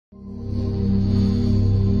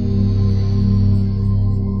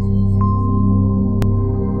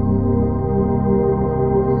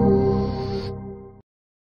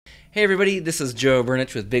Hey everybody, this is Joe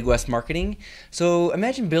Burnich with Big West Marketing. So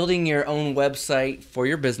imagine building your own website for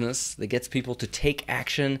your business that gets people to take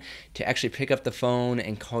action, to actually pick up the phone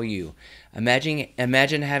and call you.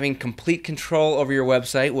 Imagine having complete control over your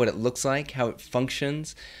website, what it looks like, how it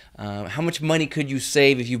functions. How much money could you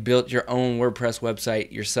save if you built your own WordPress website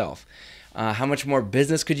yourself? How much more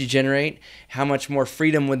business could you generate? How much more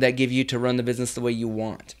freedom would that give you to run the business the way you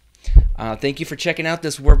want? Thank you for checking out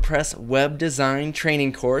this WordPress web design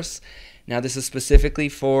training course. Now this is specifically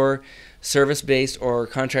for service-based or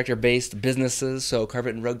contractor-based businesses, so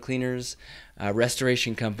carpet and rug cleaners,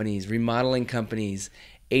 restoration companies, remodeling companies,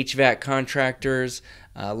 HVAC contractors,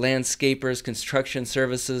 landscapers, construction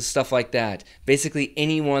services, stuff like that. Basically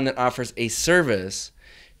anyone that offers a service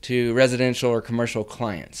to residential or commercial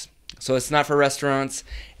clients. So it's not for restaurants,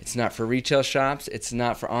 it's not for retail shops, it's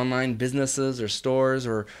not for online businesses or stores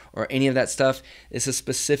or any of that stuff. This is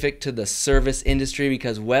specific to the service industry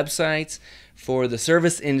because websites for the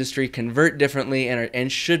service industry convert differently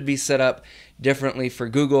and should be set up differently for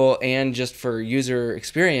Google and just for user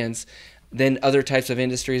experience than other types of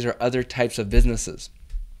industries or other types of businesses.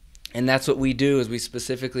 And that's what we do, is we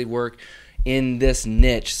specifically work in this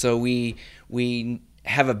niche so we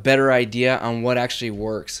have a better idea on what actually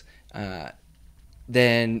works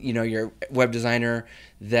than your web designer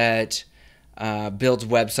that builds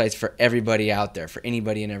websites for everybody out there, for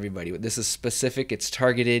anybody and everybody. This is specific, it's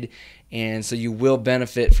targeted, and so you will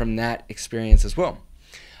benefit from that experience as well.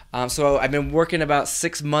 So I've been working about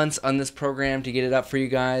 6 months on this program to get it up for you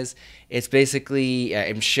guys. It's basically,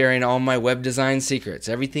 I'm sharing all my web design secrets.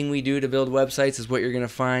 Everything we do to build websites is what you're going to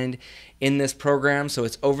find in this program. So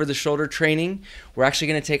it's over-the-shoulder training. We're actually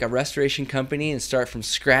going to take a restoration company and start from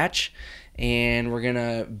scratch, and we're going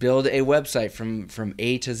to build a website from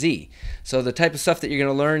A to Z. So the type of stuff that you're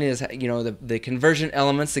going to learn is, the conversion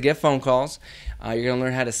elements to get phone calls. You're going to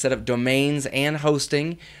learn how to set up domains and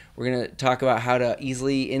hosting. We're going to talk about how to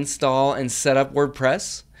easily install and set up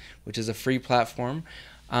WordPress, which is a free platform.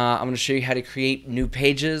 I'm going to show you how to create new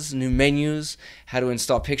pages, new menus, how to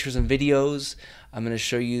install pictures and videos. I'm going to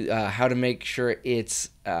show you how to make sure it's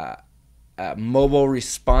mobile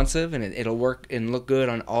responsive and it'll work and look good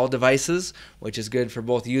on all devices, which is good for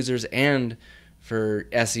both users and for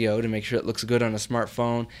SEO, to make sure it looks good on a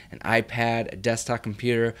smartphone, an iPad, a desktop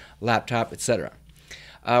computer, laptop, etc.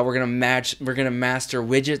 We're gonna master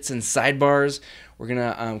widgets and sidebars. We're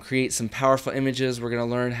gonna create some powerful images. We're gonna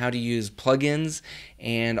learn how to use plugins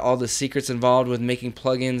and all the secrets involved with making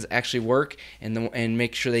plugins actually work and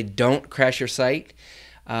make sure they don't crash your site.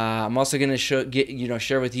 I'm also gonna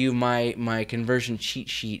share with you my conversion cheat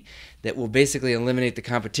sheet that will basically eliminate the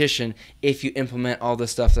competition if you implement all the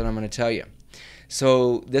stuff that I'm gonna tell you.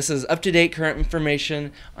 So this is up-to-date current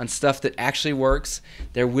information on stuff that actually works.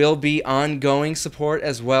 There will be ongoing support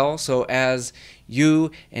as well. So as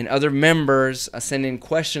you and other members send in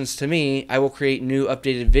questions to me, I will create new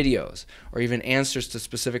updated videos or even answers to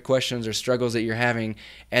specific questions or struggles that you're having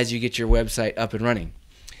as you get your website up and running.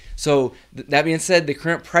 So that being said, the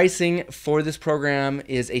current pricing for this program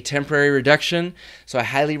is a temporary reduction. So I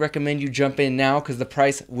highly recommend you jump in now because the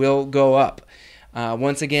price will go up.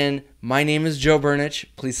 Once again, my name is Joe Burnich.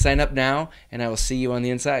 Please sign up now, and I will see you on the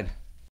inside.